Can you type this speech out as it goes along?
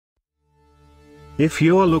If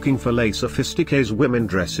you're looking for Les Sophistiquees women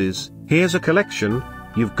dresses, here's a collection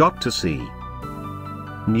you've got to see.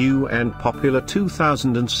 New and popular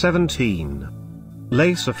 2017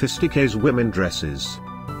 Les Sophistiquees women dresses.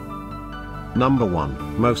 Number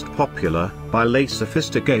 1, most popular, by Les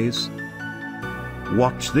Sophistiquees.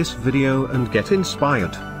 Watch this video and get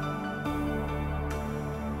inspired.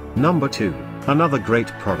 Number 2, another great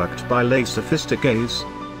product by Les Sophistiquees.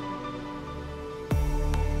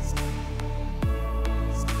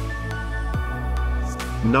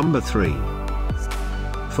 Number 3.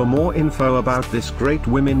 For more info about this great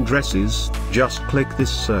women dresses, just click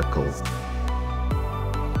this circle.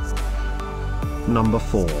 Number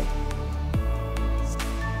 4.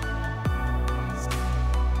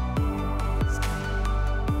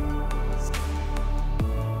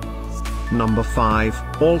 Number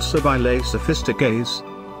 5, also by Les Sophistiquees.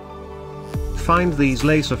 Find these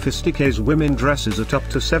Les Sophistiquees women dresses at up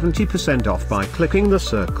to 70% off by clicking the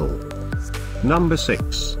circle. Number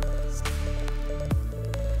 6.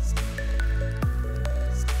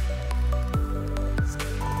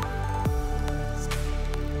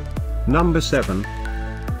 Number 7.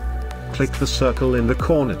 Click the circle in the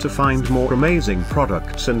corner to find more amazing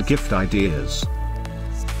products and gift ideas.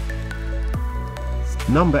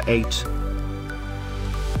 Number 8.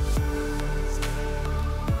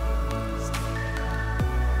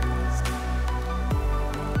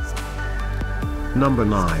 Number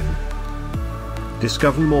 9.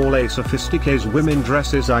 Discover more Les Sophistiquees women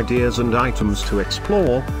dresses ideas and items to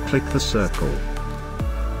explore, click the circle.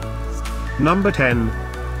 Number 10.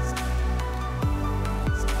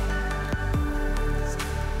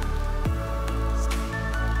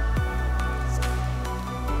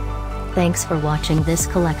 Thanks for watching this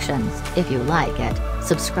collection. If you like it,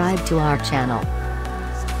 subscribe to our channel.